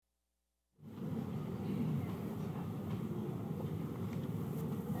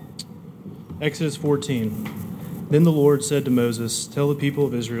Exodus 14. Then the Lord said to Moses, "Tell the people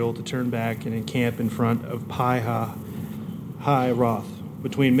of Israel to turn back and encamp in front of Pi-hahiroth,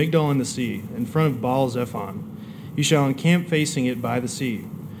 between Migdol and the sea, in front of Baal-zephon. You shall encamp facing it by the sea.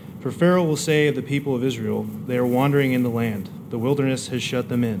 For Pharaoh will say of the people of Israel, they are wandering in the land. The wilderness has shut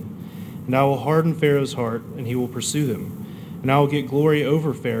them in. And I will harden Pharaoh's heart, and he will pursue them. And I will get glory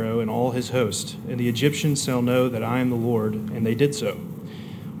over Pharaoh and all his host, and the Egyptians shall know that I am the Lord," and they did so.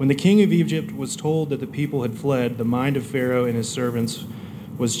 When the king of Egypt was told that the people had fled, the mind of Pharaoh and his servants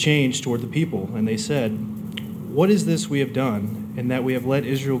was changed toward the people, and they said, "What is this we have done, and that we have let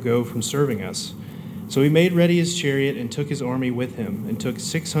Israel go from serving us?" So he made ready his chariot and took his army with him, and took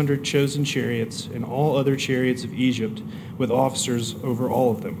 600 chosen chariots and all other chariots of Egypt, with officers over all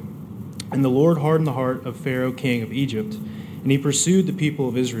of them. And the Lord hardened the heart of Pharaoh king of Egypt, and he pursued the people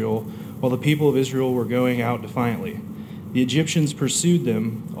of Israel, while the people of Israel were going out defiantly. The Egyptians pursued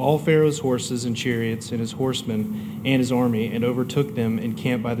them, all Pharaoh's horses and chariots and his horsemen and his army, and overtook them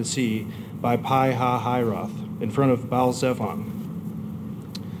encamped by the sea, by Pi-hahiroth, in front of Baal-zephon.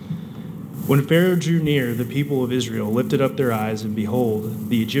 When Pharaoh drew near, the people of Israel lifted up their eyes, and behold,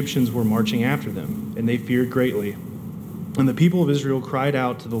 the Egyptians were marching after them, and they feared greatly. And the people of Israel cried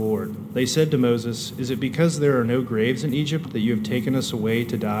out to the Lord. They said to Moses, "Is it because there are no graves in Egypt that you have taken us away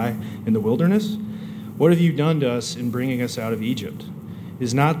to die in the wilderness? What have you done to us in bringing us out of Egypt?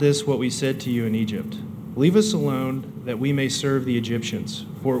 Is not this what we said to you in Egypt? Leave us alone that we may serve the Egyptians,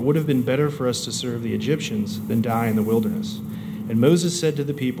 for it would have been better for us to serve the Egyptians than die in the wilderness." And Moses said to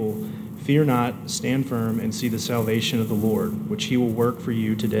the people, "Fear not, stand firm, and see the salvation of the Lord, which he will work for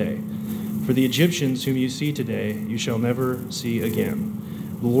you today. For the Egyptians whom you see today, you shall never see again.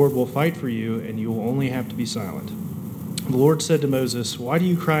 The Lord will fight for you, and you will only have to be silent." The Lord said to Moses, "Why do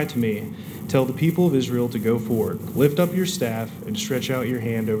you cry to me? Tell the people of Israel to go forward. Lift up your staff and stretch out your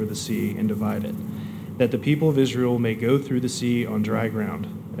hand over the sea and divide it, that the people of Israel may go through the sea on dry ground.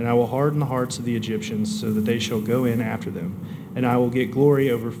 And I will harden the hearts of the Egyptians so that they shall go in after them. And I will get glory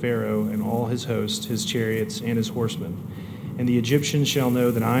over Pharaoh and all his host, his chariots, and his horsemen. And the Egyptians shall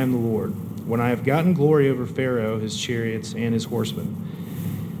know that I am the Lord, when I have gotten glory over Pharaoh, his chariots, and his horsemen."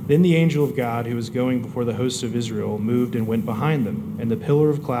 Then the angel of God, who was going before the hosts of Israel, moved and went behind them, and the pillar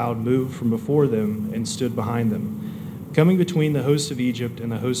of cloud moved from before them and stood behind them, coming between the hosts of Egypt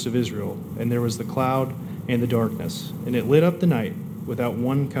and the hosts of Israel. And there was the cloud and the darkness, and it lit up the night, without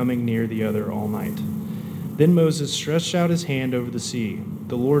one coming near the other all night. Then Moses stretched out his hand over the sea.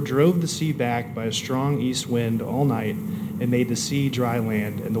 The Lord drove the sea back by a strong east wind all night, and made the sea dry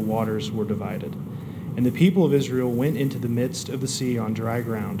land, and the waters were divided. And the people of Israel went into the midst of the sea on dry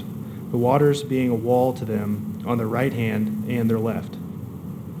ground, the waters being a wall to them on their right hand and their left.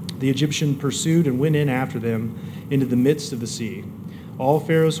 The Egyptian pursued and went in after them into the midst of the sea, all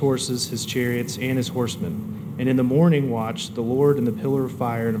Pharaoh's horses, his chariots, and his horsemen. And in the morning watch, the Lord in the pillar of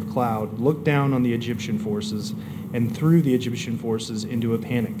fire and of cloud looked down on the Egyptian forces and threw the Egyptian forces into a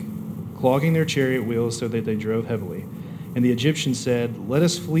panic, clogging their chariot wheels so that they drove heavily. And the Egyptians said, "Let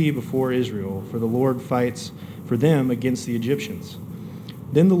us flee before Israel, for the Lord fights for them against the Egyptians."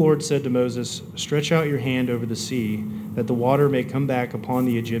 Then the Lord said to Moses, "Stretch out your hand over the sea, that the water may come back upon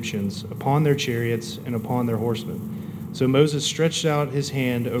the Egyptians, upon their chariots, and upon their horsemen." So Moses stretched out his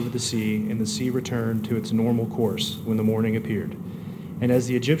hand over the sea, and the sea returned to its normal course when the morning appeared. And as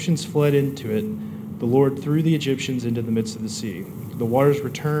the Egyptians fled into it, the Lord threw the Egyptians into the midst of the sea. The waters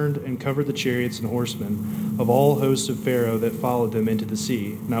returned and covered the chariots and horsemen of all hosts of Pharaoh that followed them into the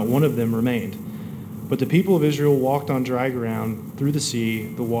sea. Not one of them remained. But the people of Israel walked on dry ground through the sea,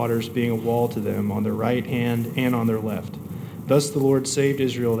 the waters being a wall to them on their right hand and on their left. Thus the Lord saved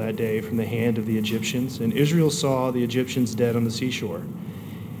Israel that day from the hand of the Egyptians, and Israel saw the Egyptians dead on the seashore.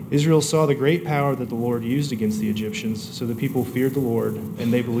 Israel saw the great power that the Lord used against the Egyptians, so the people feared the Lord,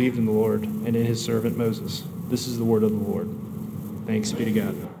 and they believed in the Lord and in his servant Moses. This is the word of the Lord. Thanks be to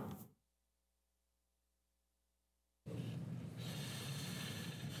God.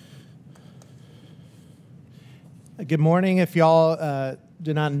 Good morning. If y'all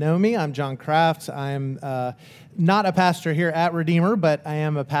do not know me, I'm John Kraft. I'm not a pastor here at Redeemer, but I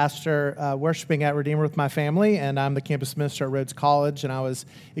am a pastor worshiping at Redeemer with my family, and I'm the campus minister at Rhodes College, and I was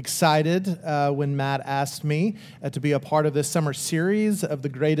excited when Matt asked me to be a part of this summer series of the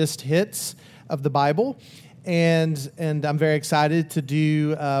greatest hits of the Bible. And I'm very excited to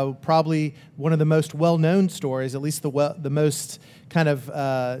do probably one of the most well-known stories, at least the most kind of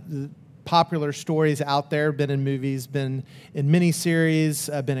popular stories out there, been in movies, been in miniseries,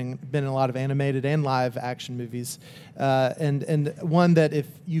 been in a lot of animated and live action movies, and one that if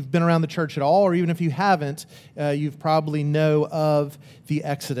you've been around the church at all, or even if you haven't, you've probably know of the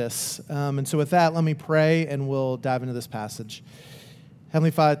Exodus. And so with that, let me pray, and we'll dive into this passage.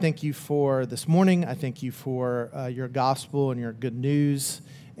 Heavenly Father, thank you for this morning. I thank you for your gospel and your good news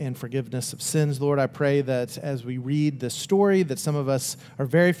and forgiveness of sins. Lord, I pray that as we read this story that some of us are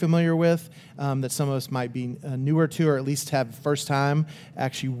very familiar with, that some of us might be newer to, or at least have first time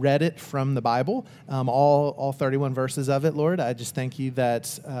actually read it from the Bible, all 31 verses of it, Lord. I just thank you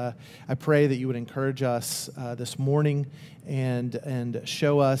that I pray that you would encourage us this morning and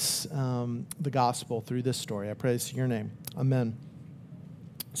show us the gospel through this story. I pray this in your name. Amen.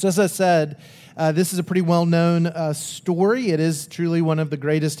 So as I said, this is a pretty well-known story. It is truly one of the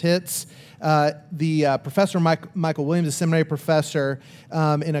greatest hits. The professor, Michael Williams, a seminary professor,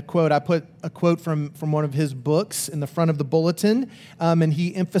 in a quote, I put a quote from one of his books in the front of the bulletin, and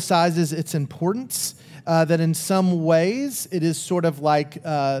he emphasizes its importance, that in some ways it is sort of like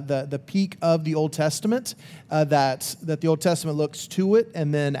the peak of the Old Testament, that the Old Testament looks to it,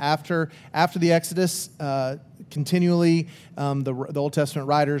 and then after the Exodus, continually, the Old Testament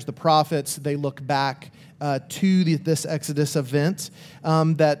writers, the prophets, they look back to this Exodus event,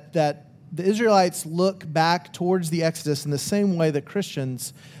 that the Israelites look back towards the Exodus in the same way that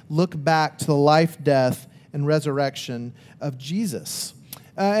Christians look back to the life, death, and resurrection of Jesus.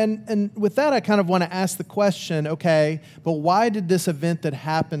 And with that, I kind of want to ask the question, okay, but why did this event that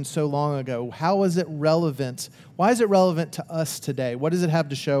happened so long ago, how is it relevant? Why is it relevant to us today? What does it have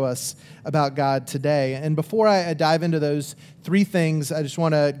to show us about God today? And before I dive into those three things, I just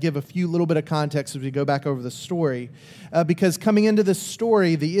want to give a few little bit of context as we go back over the story. Because coming into this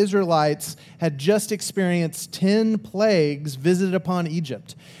story, the Israelites had just experienced 10 plagues visited upon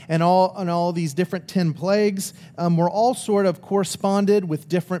Egypt. And all these different 10 plagues were all sort of corresponded with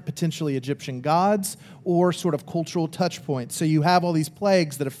different potentially Egyptian gods or sort of cultural touch points. So you have all these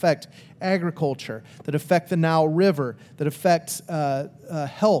plagues that affect agriculture, that affect the Nile River, that affect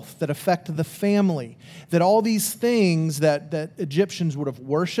health, that affect the family, that all these things that Egyptians would have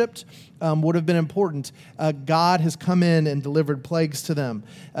worshipped would have been important. God has come in and delivered plagues to them.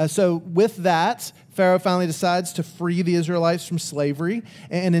 So with that, Pharaoh finally decides to free the Israelites from slavery,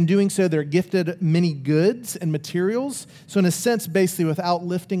 and in doing so, they're gifted many goods and materials. So in a sense, basically without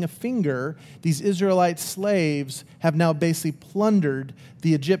lifting a finger, these Israelite slaves have now basically plundered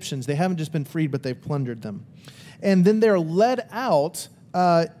the Egyptians. They haven't just been freed, but they've plundered them. And then they're led out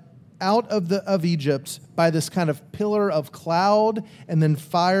of Egypt by this kind of pillar of cloud and then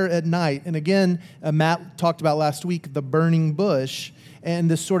fire at night. And again, Matt talked about last week the burning bush,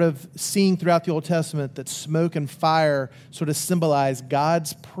 and this sort of seeing throughout the Old Testament that smoke and fire sort of symbolize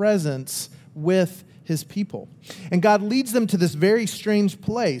God's presence with his people. And God leads them to this very strange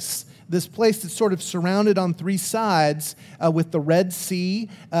place, this place that's sort of surrounded on three sides with the Red Sea,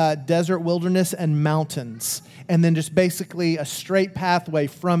 desert wilderness, and mountains. And then just basically a straight pathway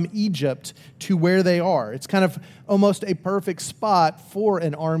from Egypt to where they are. It's kind of almost a perfect spot for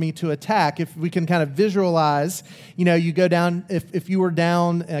an army to attack. If we can kind of visualize, you go down, if you were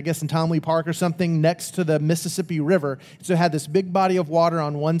down, I guess in Tom Lee Park or something, next to the Mississippi River, so it had this big body of water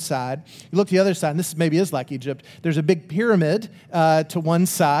on one side. You look to the other side, and this maybe is like Egypt. There's a big pyramid to one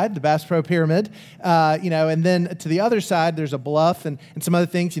side, the Bass Pro Pyramid, and then to the other side, there's a bluff and some other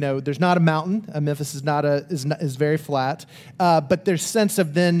things. There's not a mountain. Memphis is very flat, but there's sense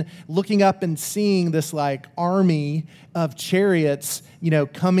of then looking up and seeing this like army of chariots,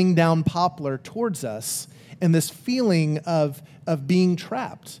 coming down Poplar towards us, and this feeling of being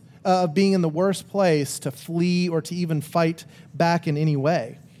trapped, of being in the worst place to flee or to even fight back in any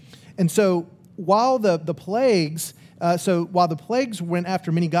way. And so while the plagues went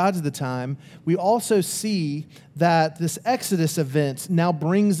after many gods at the time, we also see that this Exodus event now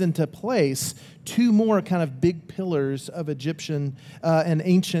brings into place two more kind of big pillars of Egyptian and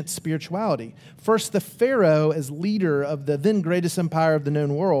ancient spirituality. First, the Pharaoh, as leader of the then greatest empire of the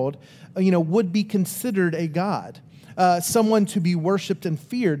known world, would be considered a god. Someone to be worshipped and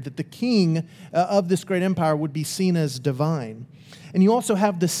feared, that the king of this great empire would be seen as divine. And you also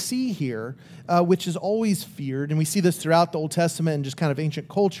have the sea here, which is always feared, and we see this throughout the Old Testament and just kind of ancient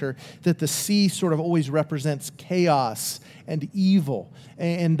culture, that the sea sort of always represents chaos and evil,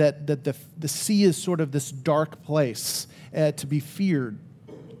 and that the sea is sort of this dark place to be feared.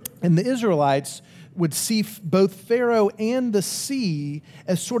 And the Israelites would see both Pharaoh and the sea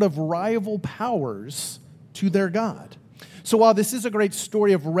as sort of rival powers to their God. So while this is a great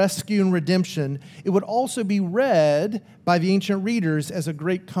story of rescue and redemption, it would also be read by the ancient readers as a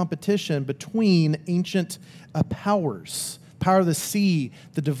great competition between ancient powers, power of the sea,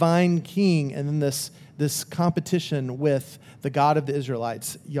 the divine king, and then this competition with the God of the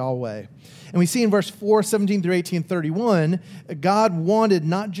Israelites, Yahweh. And we see in verse 4, 17 through 18, 31, God wanted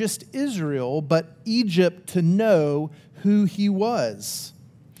not just Israel, but Egypt to know who he was.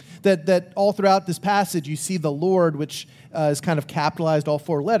 That all throughout this passage, you see the Lord, which is kind of capitalized all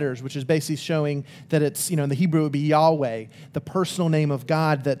four letters, which is basically showing that it's, in the Hebrew it would be Yahweh, the personal name of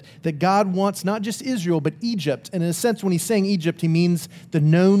God, that God wants not just Israel, but Egypt. And in a sense, when he's saying Egypt, he means the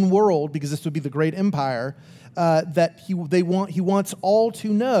known world, because this would be the great empire, he wants all to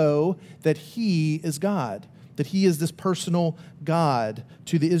know that he is God, that he is this personal God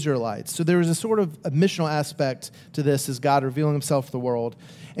to the Israelites. So there is a sort of a missional aspect to this as God revealing himself to the world.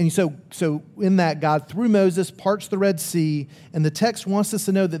 And so in that, God, through Moses, parts the Red Sea, and the text wants us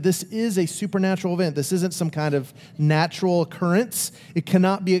to know that this is a supernatural event. This isn't some kind of natural occurrence. It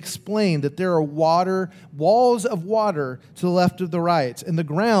cannot be explained, that there are walls of water to the left of the right, and the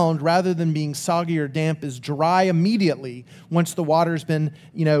ground, rather than being soggy or damp, is dry immediately once the water's been,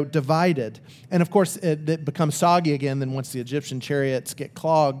 divided. And of course, it becomes soggy again then once the Egyptian chariots get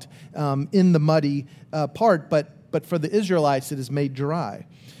clogged in the muddy part, but for the Israelites, it is made dry.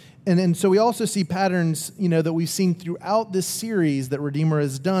 And so we also see patterns, that we've seen throughout this series that Redeemer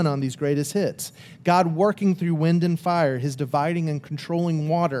has done on these greatest hits. God working through wind and fire, his dividing and controlling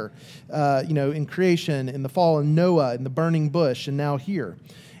water, in creation, in the fall, in Noah, in the burning bush, and now here.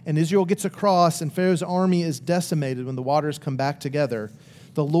 And Israel gets across, and Pharaoh's army is decimated when the waters come back together.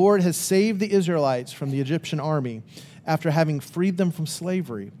 The Lord has saved the Israelites from the Egyptian army after having freed them from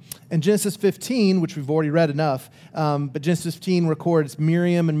slavery. And Genesis 15, which we've already read enough, but Genesis 15 records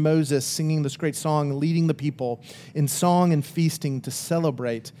Miriam and Moses singing this great song, leading the people in song and feasting to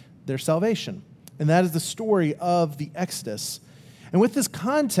celebrate their salvation. And that is the story of the Exodus. And with this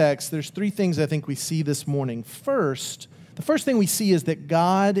context, there's three things I think we see this morning. First, the first thing we see is that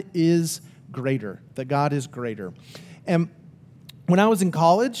God is greater, And when I was in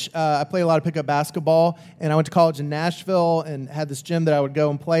college, I played a lot of pickup basketball, and I went to college in Nashville and had this gym that I would go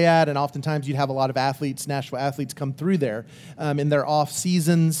and play at, and oftentimes you'd have a lot of Nashville athletes come through there in their off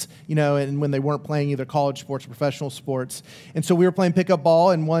seasons, and when they weren't playing either college sports or professional sports. And so we were playing pickup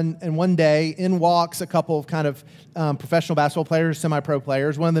ball, and one day in walks a couple of kind of professional basketball players, semi-pro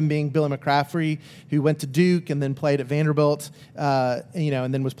players, one of them being Billy McCaffrey, who went to Duke and then played at Vanderbilt,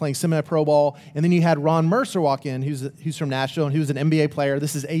 and then was playing semi-pro ball. And then you had Ron Mercer walk in, who's from Nashville, and who's an NBA player.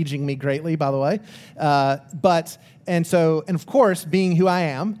 This is aging me greatly, by the way. And of course, being who I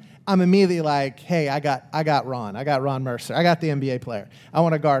am, I'm immediately like, hey, I got Ron Mercer. I got the NBA player. I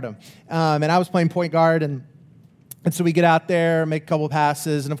want to guard him. And I was playing point guard, and so we get out there, make a couple of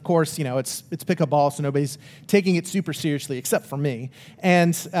passes, and of course, it's pickup ball, so nobody's taking it super seriously except for me.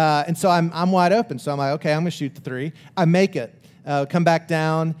 And so I'm wide open. So I'm like, okay, I'm going to shoot the three. I make it. Come back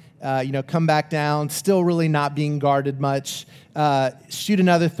down, still really not being guarded much. Shoot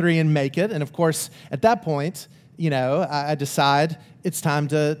another three and make it. And of course, at that point, I decide it's time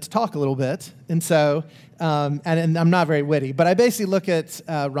to talk a little bit. And so, and I'm not very witty, but I basically look at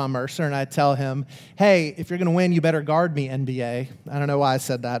Ron Mercer and I tell him, hey, if you're going to win, you better guard me, NBA. I don't know why I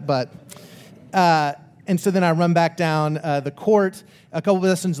said that, but... and so then I run back down the court. A couple of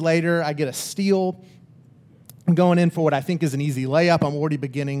lessons later, I get a steal. I'm going in for what I think is an easy layup. I'm already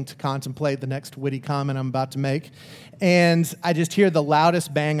beginning to contemplate the next witty comment I'm about to make. And I just hear the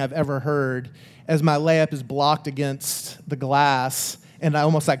loudest bang I've ever heard as my layup is blocked against the glass, and I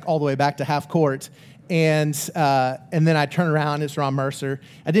almost all the way back to half court. And then I turn around, it's Ron Mercer.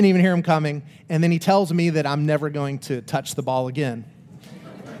 I didn't even hear him coming. And then he tells me that I'm never going to touch the ball again.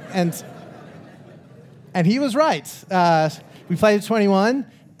 And he was right. We played at 21.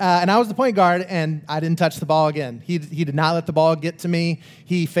 And I was the point guard, and I didn't touch the ball again. He did not let the ball get to me.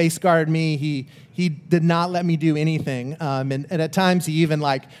 He face guarded me. He did not let me do anything. And at times, he even,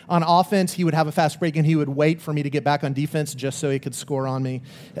 on offense, he would have a fast break, and he would wait for me to get back on defense just so he could score on me.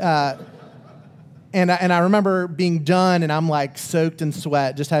 And I remember being done, and I'm, soaked in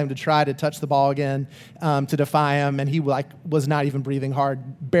sweat, just having to try to touch the ball again to defy him. And he, was not even breathing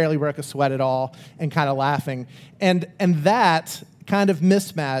hard, barely broke a sweat at all, and kind of laughing. And that kind of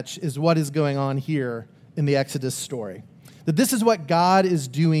mismatch is what is going on here in the Exodus story. That this is what God is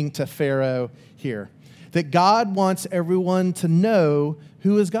doing to Pharaoh here. That God wants everyone to know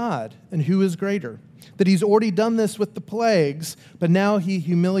who is God and who is greater. That he's already done this with the plagues, but now he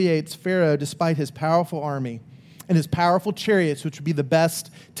humiliates Pharaoh despite his powerful army and his powerful chariots, which would be the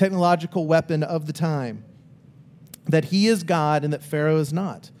best technological weapon of the time. that he is God and that Pharaoh is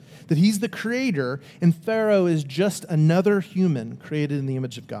not, that he's the creator and Pharaoh is just another human created in the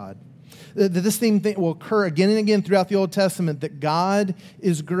image of God. That this theme will occur again and again throughout the Old Testament, that God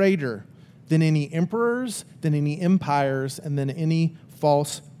is greater than any emperors, than any empires, and than any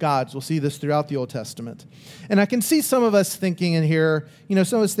false gods. We'll see this throughout the Old Testament. And I can see some of us thinking in here,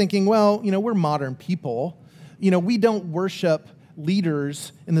 some of us thinking, well, we're modern people. We don't worship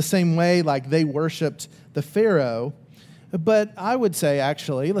leaders in the same way like they worshiped the Pharaoh. But I would say,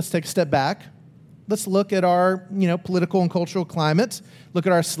 actually, let's take a step back. Let's look at our, political and cultural climate. Look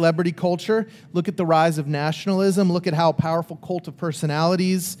at our celebrity culture. Look at the rise of nationalism. Look at how powerful cult of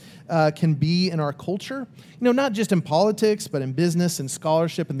personalities can be in our culture. Not just in politics, but in business and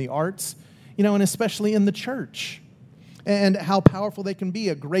scholarship and the arts, and especially in the church. And how powerful they can be,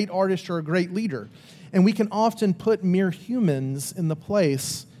 a great artist or a great leader. And we can often put mere humans in the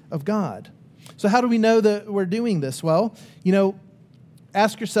place of God. So how do we know that we're doing this? Well,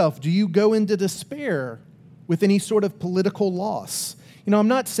 ask yourself, do you go into despair with any sort of political loss? I'm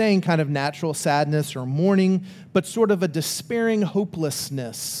not saying kind of natural sadness or mourning, but sort of a despairing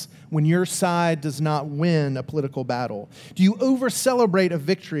hopelessness when your side does not win a political battle. Do you over-celebrate a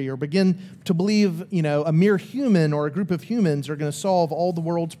victory or begin to believe, a mere human or a group of humans are going to solve all the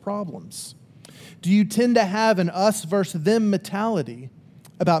world's problems? Do you tend to have an us versus them mentality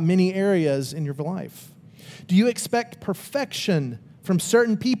about many areas in your life? Do you expect perfection from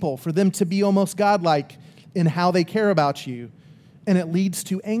certain people for them to be almost godlike in how they care about you, and it leads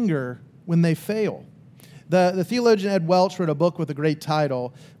to anger when they fail? The theologian Ed Welch wrote a book with a great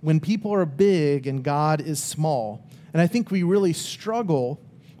title, When People Are Big and God is Small. And I think we really struggle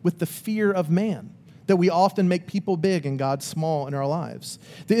with the fear of man, that we often make people big and God small in our lives.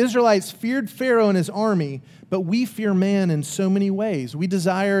 The Israelites feared Pharaoh and his army, but we fear man in so many ways. We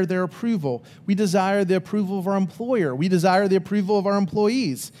desire their approval. We desire the approval of our employer. We desire the approval of our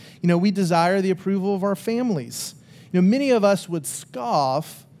employees. We desire the approval of our families. Many of us would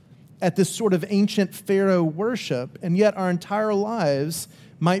scoff at this sort of ancient Pharaoh worship, and yet our entire lives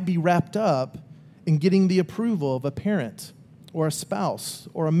might be wrapped up in getting the approval of a parent or a spouse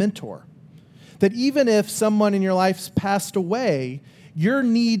or a mentor. That even if someone in your life's passed away, your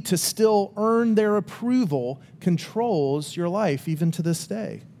need to still earn their approval controls your life even to this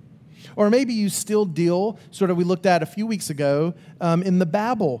day. Or maybe you still deal, sort of we looked at a few weeks ago, in the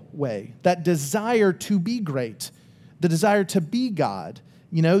Babel way, that desire to be great, the desire to be God,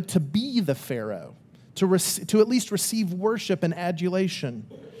 to be the Pharaoh, to at least receive worship and adulation.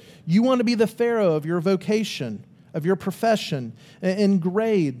 You want to be the Pharaoh of your vocation, of your profession, in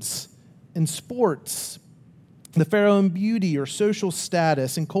grades, in sports, the Pharaoh in beauty or social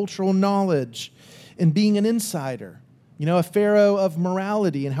status and cultural knowledge, in being an insider, a Pharaoh of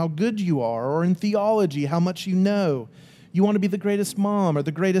morality and how good you are, or in theology, how much you know. You want to be the greatest mom or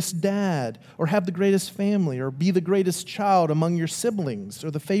the greatest dad or have the greatest family or be the greatest child among your siblings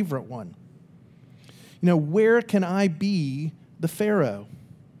or the favorite one. Where can I be the Pharaoh?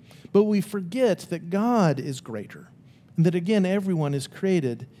 But we forget that God is greater and that, again, everyone is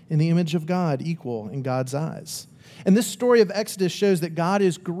created in the image of God, equal in God's eyes. And this story of Exodus shows that God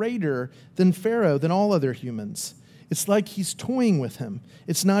is greater than Pharaoh, than all other humans. It's like he's toying with him.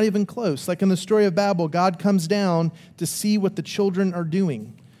 It's not even close. Like in the story of Babel, God comes down to see what the children are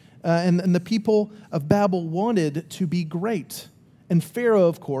doing. And the people of Babel wanted to be great. And Pharaoh,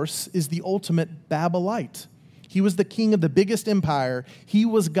 of course, is the ultimate Babylite. He was the king of the biggest empire. He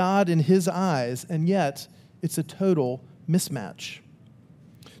was God in his eyes, and yet it's a total mismatch.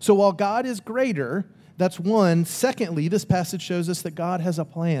 So while God is greater, that's one. Secondly, this passage shows us that God has a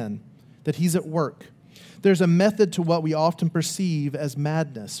plan, that he's at work. There's a method to what we often perceive as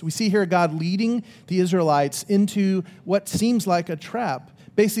madness. We see here God leading the Israelites into what seems like a trap,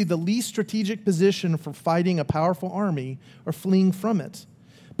 basically the least strategic position for fighting a powerful army or fleeing from it.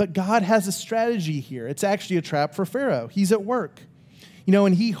 But God has a strategy here. It's actually a trap for Pharaoh. He's at work.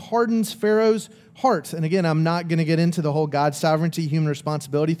 And he hardens Pharaoh's heart. And again, I'm not going to get into the whole God sovereignty, human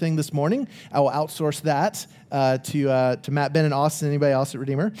responsibility thing this morning. I will outsource that to Matt, Ben, and Austin, anybody else at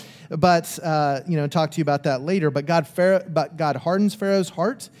Redeemer. But, talk to you about that later. But God hardens Pharaoh's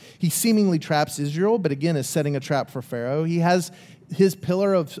heart. He seemingly traps Israel, but again is setting a trap for Pharaoh. He has his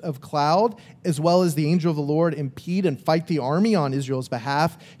pillar of cloud, as well as the angel of the Lord, impede and fight the army on Israel's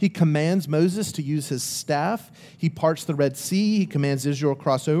behalf. He commands Moses to use his staff. He parts the Red Sea. He commands Israel to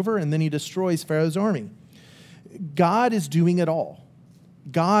cross over, and then he destroys Pharaoh's army. God is doing it all.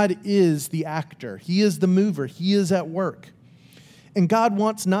 God is the actor. He is the mover. He is at work. And God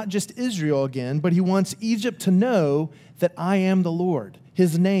wants not just Israel again, but he wants Egypt to know that I am the Lord.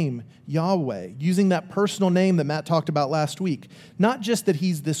 his name, Yahweh, using that personal name that Matt talked about last week. Not just that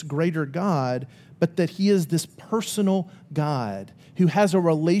he's this greater God, but that he is this personal God who has a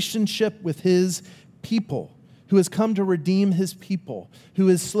relationship with his people, who has come to redeem his people, who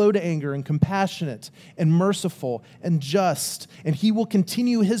is slow to anger and compassionate and merciful and just. And he will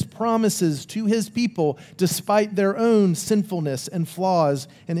continue his promises to his people despite their own sinfulness and flaws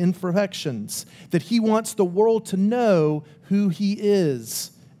and imperfections. That he wants the world to know who he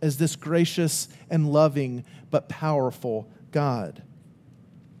is as this gracious and loving but powerful God.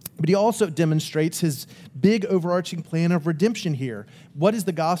 But he also demonstrates his big overarching plan of redemption here. What is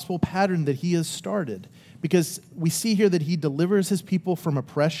the gospel pattern that he has started? Because we see here that he delivers his people from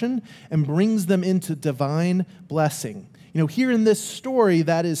oppression and brings them into divine blessing. Here in this story,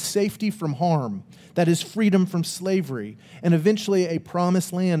 that is safety from harm, that is freedom from slavery, and eventually a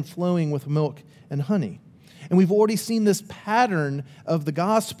promised land flowing with milk and honey. And we've already seen this pattern of the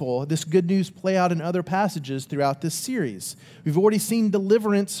gospel, this good news, play out in other passages throughout this series. We've already seen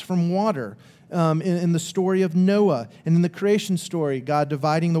deliverance from water in the story of Noah, and in the creation story, God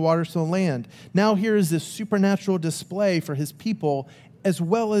dividing the waters from the land. Now here is this supernatural display for his people as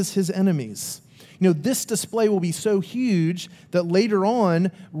well as his enemies. This display will be so huge that later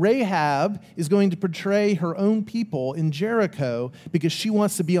on, Rahab is going to portray her own people in Jericho because she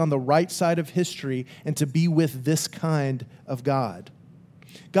wants to be on the right side of history and to be with this kind of God.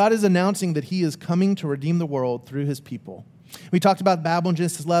 God is announcing that he is coming to redeem the world through his people. We talked about Babel in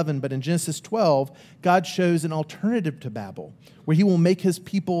Genesis 11, but in Genesis 12, God shows an alternative to Babel, where he will make his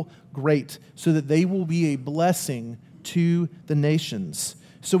people great so that they will be a blessing to the nations.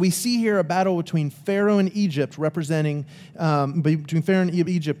 So we see here a battle between Pharaoh and Egypt representing kind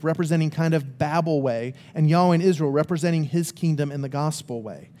of Babel way, and Yahweh and Israel representing his kingdom in the gospel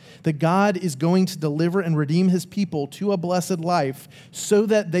way. That God is going to deliver and redeem his people to a blessed life so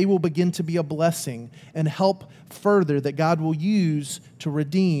that they will begin to be a blessing and help further that God will use to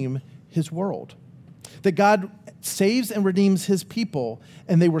redeem his world. That God saves and redeems his people,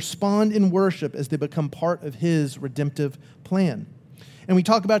 and they respond in worship as they become part of his redemptive plan. And we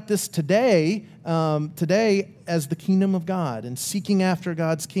talk about this today as the kingdom of God and seeking after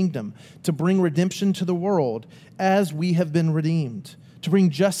God's kingdom to bring redemption to the world as we have been redeemed, to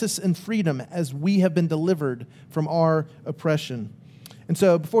bring justice and freedom as we have been delivered from our oppression. And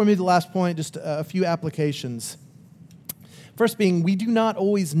so before we move to the last point, just a few applications. First being, we do not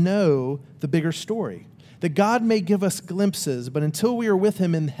always know the bigger story. That God may give us glimpses, but until we are with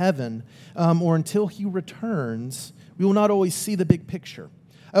him in heaven or until he returns, we will not always see the big picture.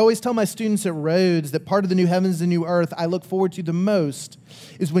 I always tell my students at Rhodes that part of the new heavens and new earth I look forward to the most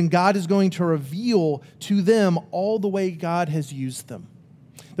is when God is going to reveal to them all the way God has used them.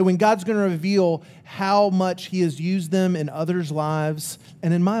 That when God's going to reveal how much he has used them in others' lives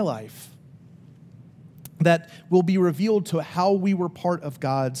and in my life, that will be revealed to how we were part of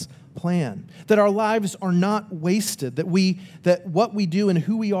God's plan, that our lives are not wasted, that what we do and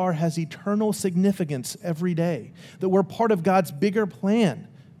who we are has eternal significance every day, that we're part of God's bigger plan.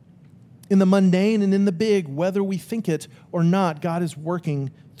 In the mundane and in the big, whether we think it or not, God is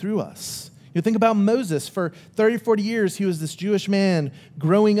working through us. Think about Moses. For 30, 40 years, he was this Jewish man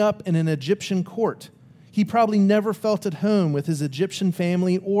growing up in an Egyptian court. He probably never felt at home with his Egyptian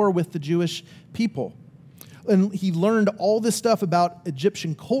family or with the Jewish people. And he learned all this stuff about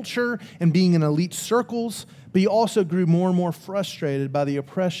Egyptian culture and being in elite circles, but he also grew more and more frustrated by the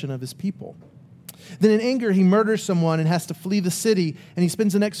oppression of his people. Then in anger, he murders someone and has to flee the city, and he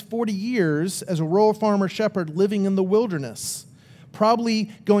spends the next 40 years as a rural farmer shepherd living in the wilderness,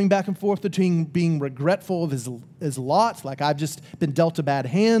 probably going back and forth between being regretful of his lot, like I've just been dealt a bad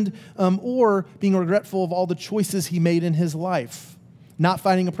hand, or being regretful of all the choices he made in his life. Not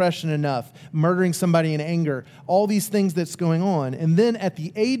fighting oppression enough, murdering somebody in anger, all these things that's going on. And then at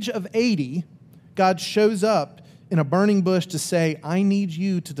the age of 80, God shows up in a burning bush to say, I need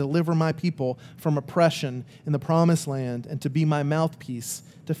you to deliver my people from oppression in the promised land and to be my mouthpiece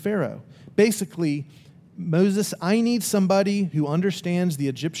to Pharaoh. Basically, Moses, I need somebody who understands the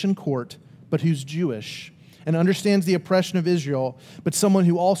Egyptian court, but who's Jewish, and understands the oppression of Israel, but someone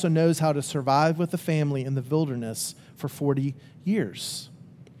who also knows how to survive with a family in the wilderness for 40 years.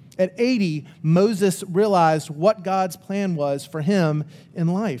 At 80, Moses realized what God's plan was for him in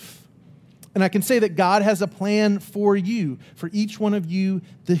life. And I can say that God has a plan for you, for each one of you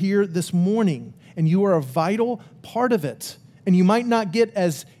here this morning, and you are a vital part of it. And you might not get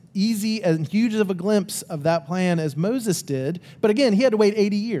as easy and huge of a glimpse of that plan as Moses did, but again, he had to wait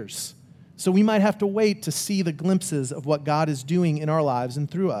 80 years. So we might have to wait to see the glimpses of what God is doing in our lives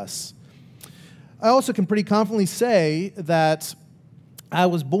and through us. I also can pretty confidently say that I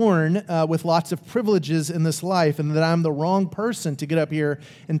was born with lots of privileges in this life and that I'm the wrong person to get up here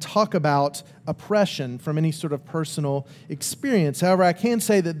and talk about oppression from any sort of personal experience. However, I can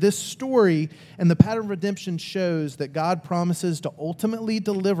say that this story and the pattern of redemption shows that God promises to ultimately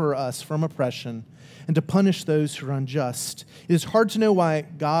deliver us from oppression and to punish those who are unjust. It is hard to know why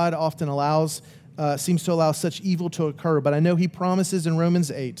God often seems to allow such evil to occur, but I know he promises in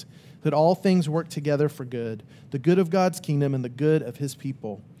Romans 8 that all things work together for good, the good of God's kingdom and the good of his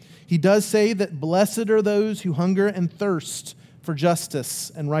people. He does say that blessed are those who hunger and thirst for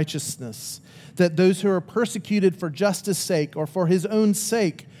justice and righteousness, that those who are persecuted for justice' sake or for his own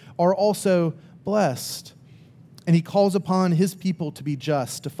sake are also blessed. And he calls upon his people to be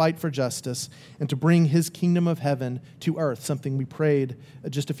just, to fight for justice, and to bring his kingdom of heaven to earth, something we prayed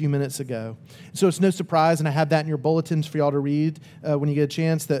just a few minutes ago. So it's no surprise, and I have that in your bulletins for y'all to read when you get a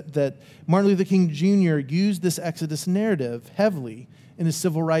chance, that Martin Luther King Jr. used this Exodus narrative heavily in his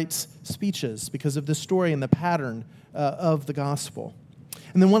civil rights speeches because of this story and the pattern of the gospel.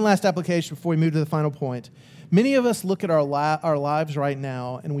 And then one last application before we move to the final point. Many of us look at our lives right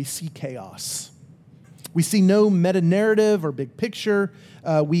now and we see chaos. We see no meta-narrative or big picture.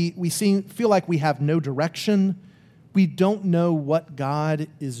 We feel like we have no direction. We don't know what God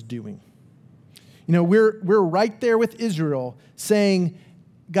is doing. You know, we're right there with Israel saying,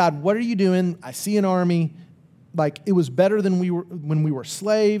 God, what are you doing? I see an army. Like, it was better than when we were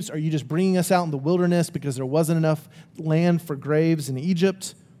slaves. Are you just bringing us out in the wilderness because there wasn't enough land for graves in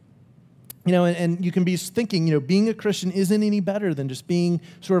Egypt? You know, and you can be thinking, you know, being a Christian isn't any better than just being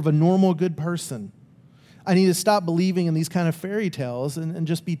sort of a normal good person. I need to stop believing in these kind of fairy tales and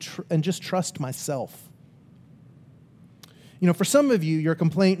just trust myself. You know, for some of you, your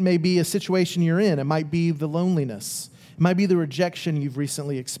complaint may be a situation you're in. It might be the loneliness. It might be the rejection you've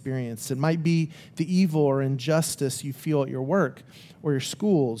recently experienced. It might be the evil or injustice you feel at your work or your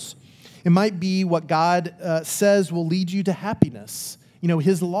schools. It might be what God says will lead you to happiness. You know,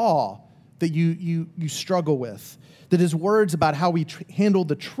 his law that you struggle with. That his words about how we handle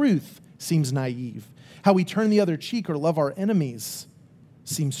the truth seems naive. How we turn the other cheek or love our enemies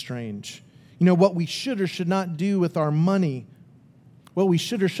seems strange. You know, what we should or should not do with our money, what we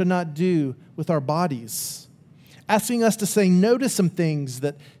should or should not do with our bodies. Asking us to say no to some things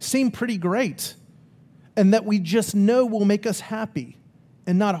that seem pretty great and that we just know will make us happy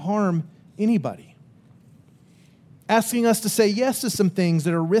and not harm anybody. Asking us to say yes to some things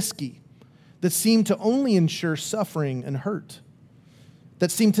that are risky, that seem to only ensure suffering and hurt, that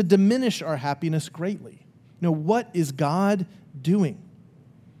seem to diminish our happiness greatly. You know, what is God doing?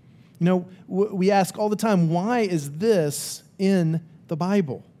 You know, we ask all the time, why is this in the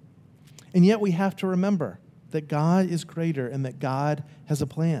Bible? And yet we have to remember that God is greater and that God has a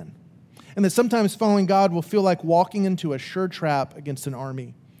plan. And that sometimes following God will feel like walking into a sure trap against an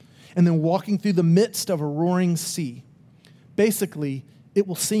army and then walking through the midst of a roaring sea. Basically, it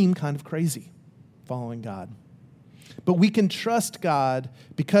will seem kind of crazy following God. But we can trust God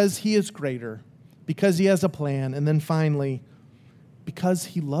because he is greater, because he has a plan, and then finally, because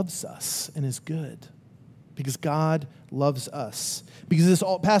he loves us and is good. Because God loves us. Because this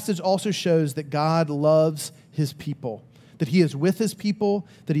passage also shows that God loves his people, that he is with his people,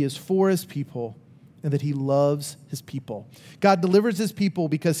 that he is for his people, and that he loves his people. God delivers his people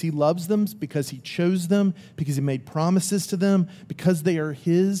because he loves them, because he chose them, because he made promises to them, because they are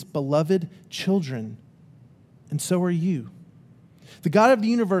his beloved children. And so are you. The God of the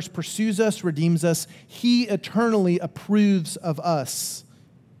universe pursues us, redeems us. He eternally approves of us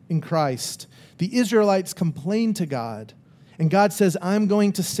in Christ. The Israelites complained to God, and God says, I'm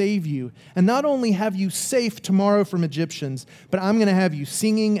going to save you. And not only have you safe tomorrow from Egyptians, but I'm going to have you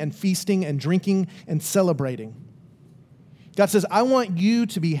singing and feasting and drinking and celebrating. God says, I want you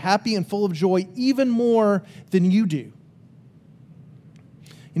to be happy and full of joy even more than you do.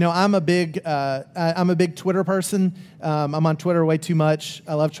 You know, I'm a big Twitter person. I'm on Twitter way too much.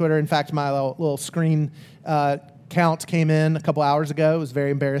 I love Twitter. In fact, my little screen count came in a couple hours ago. It was very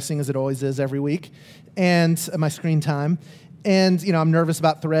embarrassing, as it always is every week, and my screen time. And, you know, I'm nervous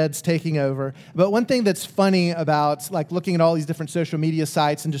about Threads taking over. But one thing that's funny about, like, looking at all these different social media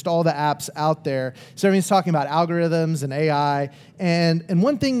sites and just all the apps out there, so everyone's talking about algorithms and AI. And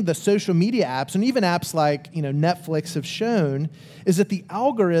one thing the social media apps, and even apps like, you know, Netflix have shown, is that the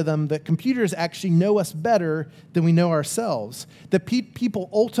algorithm, that computers actually know us better than we know ourselves. That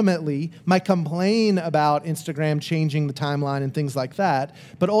people ultimately might complain about Instagram changing the timeline and things like that,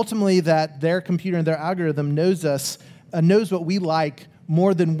 but ultimately that their computer and their algorithm knows what we like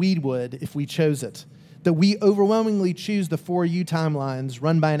more than we would if we chose it. That we overwhelmingly choose the For You timelines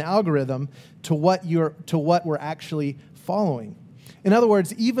run by an algorithm to what we're actually following. In other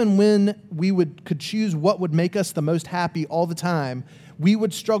words, even when we could choose what would make us the most happy all the time, we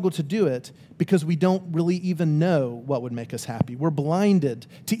would struggle to do it because we don't really even know what would make us happy. We're blinded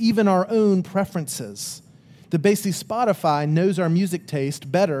to even our own preferences. That basically Spotify knows our music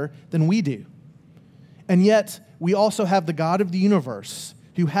taste better than we do. And yet, we also have the God of the universe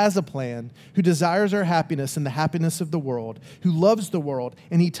who has a plan, who desires our happiness and the happiness of the world, who loves the world,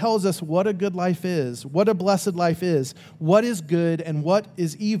 and he tells us what a good life is, what a blessed life is, what is good and what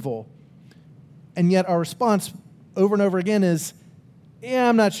is evil. And yet our response over and over again is,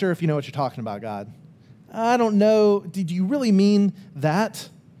 I'm not sure if you know what you're talking about, God. I don't know. Did you really mean that?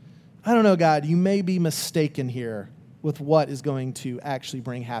 I don't know, God. You may be mistaken here with what is going to actually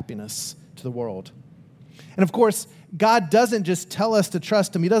bring happiness to the world. And of course, God doesn't just tell us to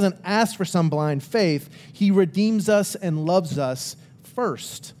trust him. He doesn't ask for some blind faith. He redeems us and loves us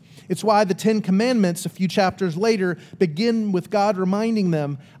first. It's why the 10 Commandments, a few chapters later, begin with God reminding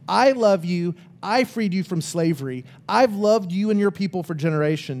them, I love you. I freed you from slavery. I've loved you and your people for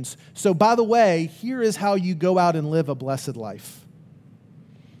generations. So by the way, here is how you go out and live a blessed life.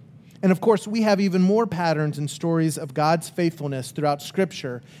 And of course, we have even more patterns and stories of God's faithfulness throughout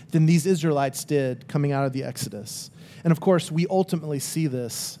Scripture than these Israelites did coming out of the Exodus. And of course, we ultimately see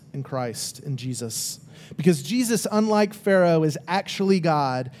this in Christ, in Jesus. Because Jesus, unlike Pharaoh, is actually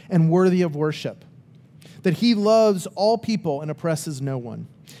God and worthy of worship. That he loves all people and oppresses no one.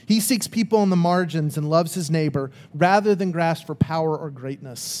 He seeks people on the margins and loves his neighbor rather than grasp for power or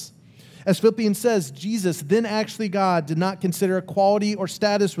greatness. As Philippians says, Jesus, then actually God, did not consider equality or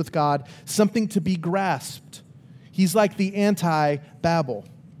status with God something to be grasped. He's like the anti-Babel.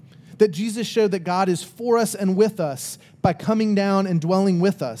 That Jesus showed that God is for us and with us by coming down and dwelling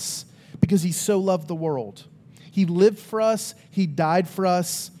with us because he so loved the world. He lived for us, he died for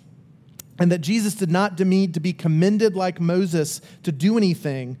us, and that Jesus did not need to be commended like Moses to do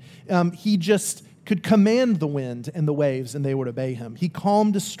anything. He just could command the wind and the waves and they would obey him. He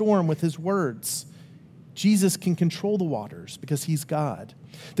calmed a storm with his words. Jesus can control the waters because he's God.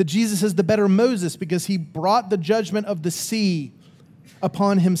 That Jesus is the better Moses because he brought the judgment of the sea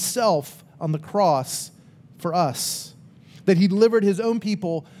upon himself on the cross for us. That he delivered his own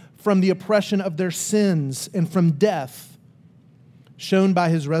people from the oppression of their sins and from death, shown by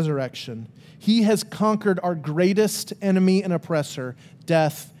his resurrection. He has conquered our greatest enemy and oppressor,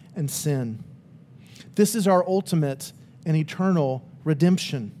 death and sin. This is our ultimate and eternal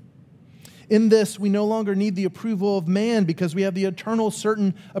redemption. In this, we no longer need the approval of man because we have the eternal,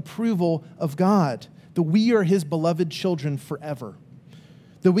 certain approval of God, that we are his beloved children forever.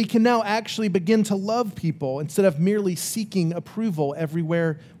 That we can now actually begin to love people instead of merely seeking approval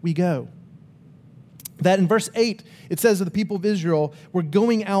everywhere we go. That in verse 8, it says that the people of Israel were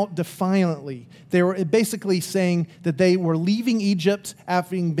going out defiantly. They were basically saying that they were leaving Egypt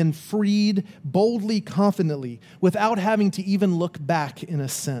after having been freed boldly, confidently, without having to even look back in a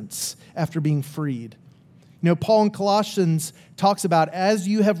sense after being freed. You know, Paul in Colossians talks about, as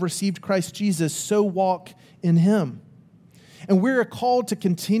you have received Christ Jesus, so walk in him. And we're called to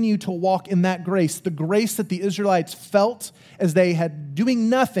continue to walk in that grace, the grace that the Israelites felt as they had, doing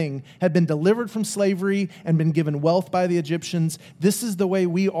nothing, had been delivered from slavery and been given wealth by the Egyptians. This is the way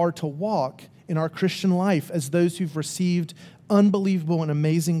we are to walk in our Christian life as those who've received unbelievable and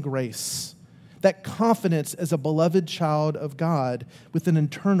amazing grace. That confidence as a beloved child of God with an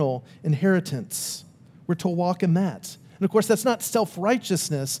eternal inheritance. We're to walk in that. And of course, that's not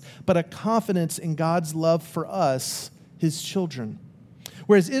self-righteousness, but a confidence in God's love for us, his children.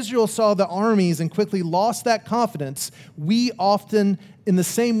 Whereas Israel saw the armies and quickly lost that confidence, we often, in the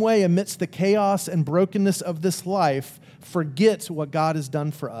same way, amidst the chaos and brokenness of this life, forget what God has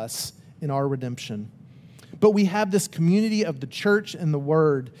done for us in our redemption. But we have this community of the church and the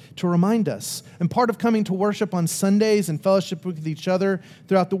word to remind us. And part of coming to worship on Sundays and fellowship with each other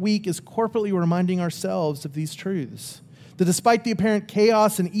throughout the week is corporately reminding ourselves of these truths. That despite the apparent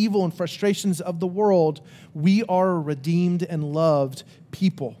chaos and evil and frustrations of the world, we are a redeemed and loved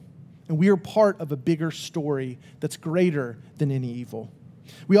people. And we are part of a bigger story that's greater than any evil.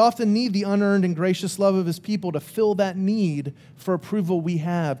 We often need the unearned and gracious love of his people to fill that need for approval we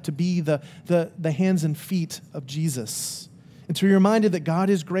have, to be the hands and feet of Jesus. And to be reminded that God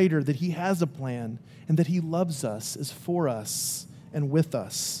is greater, that he has a plan, and that he loves us, is for us, and with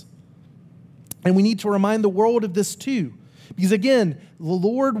us. And we need to remind the world of this too. Because again, the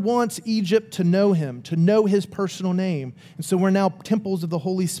Lord wants Egypt to know him, to know his personal name. And so we're now temples of the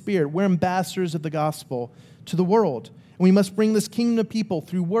Holy Spirit. We're ambassadors of the gospel to the world. And we must bring this kingdom to people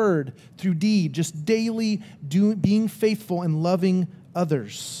through word, through deed, just daily being faithful and loving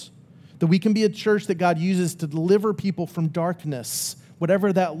others. That we can be a church that God uses to deliver people from darkness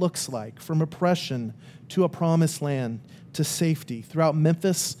whatever that looks like, from oppression to a promised land to safety throughout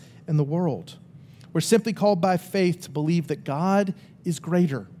Memphis and the world. We're simply called by faith to believe that God is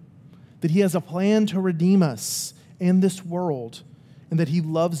greater, that he has a plan to redeem us and this world, and that he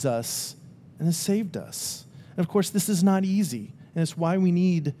loves us and has saved us. And of course, this is not easy, and it's why we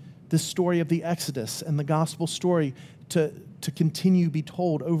need this story of the Exodus and the gospel story to continue to be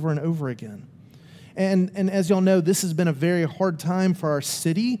told over and over again. And as y'all know, this has been a very hard time for our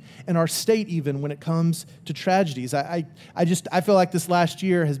city and our state even when it comes to tragedies. I feel like this last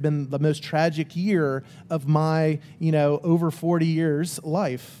year has been the most tragic year of my, over 40 years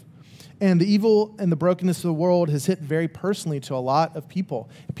life. And the evil and the brokenness of the world has hit very personally to a lot of people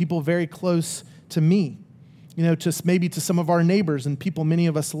very close to me, to some of our neighbors and people many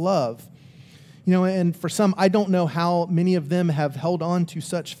of us love. And for some, I don't know how many of them have held on to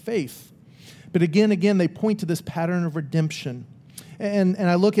such faith. But again, they point to this pattern of redemption. And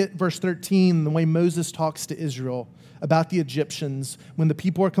I look at verse 13, the way Moses talks to Israel about the Egyptians when the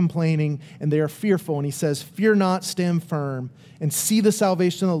people are complaining and they are fearful. And he says, "Fear not, stand firm, and see the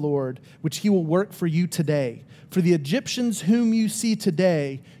salvation of the Lord, which he will work for you today. For the Egyptians whom you see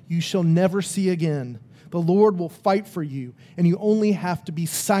today, you shall never see again. The Lord will fight for you, and you only have to be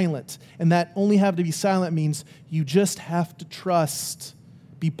silent." And that only have to be silent means you just have to trust.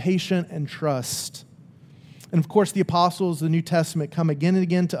 Be patient and trust. And of course, the apostles of the New Testament come again and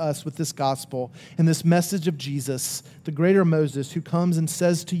again to us with this gospel and this message of Jesus, the greater Moses, who comes and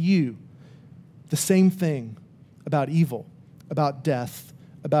says to you the same thing about evil, about death,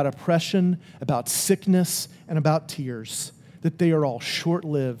 about oppression, about sickness, and about tears, that they are all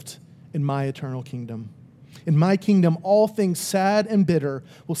short-lived in my eternal kingdom. In my kingdom, all things sad and bitter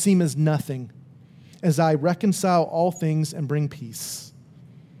will seem as nothing as I reconcile all things and bring peace.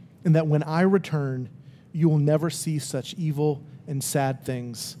 And that when I return, you will never see such evil and sad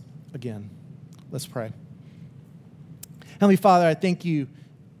things again. Let's pray. Heavenly Father, I thank you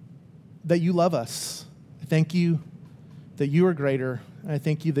that you love us. I thank you that you are greater. I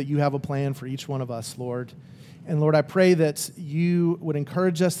thank you that you have a plan for each one of us, Lord. And Lord, I pray that you would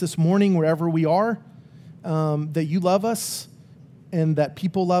encourage us this morning wherever we are, that you love us and that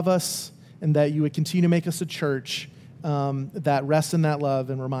people love us, and that you would continue to make us a church that rests in that love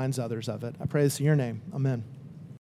and reminds others of it. I pray this in your name. Amen.